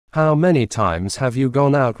How many times have you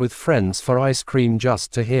gone out with friends for ice cream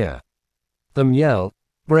just to hear them yell,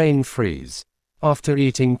 "Brain freeze," after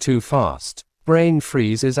eating too fast? Brain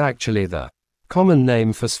freeze is actually the common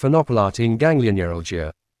name for sphenopalatine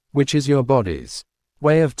ganglioneuralgia, which is your body's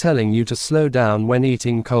way of telling you to slow down when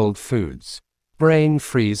eating cold foods. Brain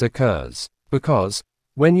freeze occurs because,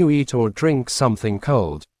 when you eat or drink something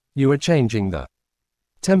cold, you are changing the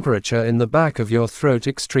temperature in the back of your throat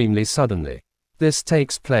extremely suddenly. This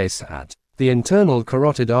takes place at the internal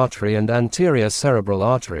carotid artery and anterior cerebral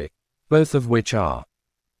artery, both of which are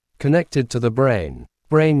connected to the brain.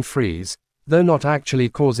 Brain freeze, though not actually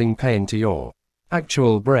causing pain to your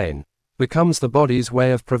actual brain, becomes the body's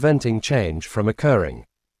way of preventing change from occurring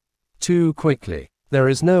too quickly. There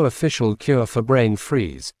is no official cure for brain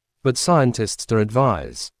freeze, but scientists do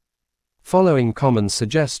advise following common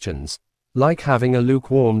suggestions, like having a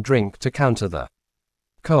lukewarm drink to counter the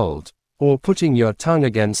cold, or putting your tongue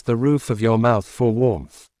against the roof of your mouth for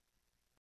warmth.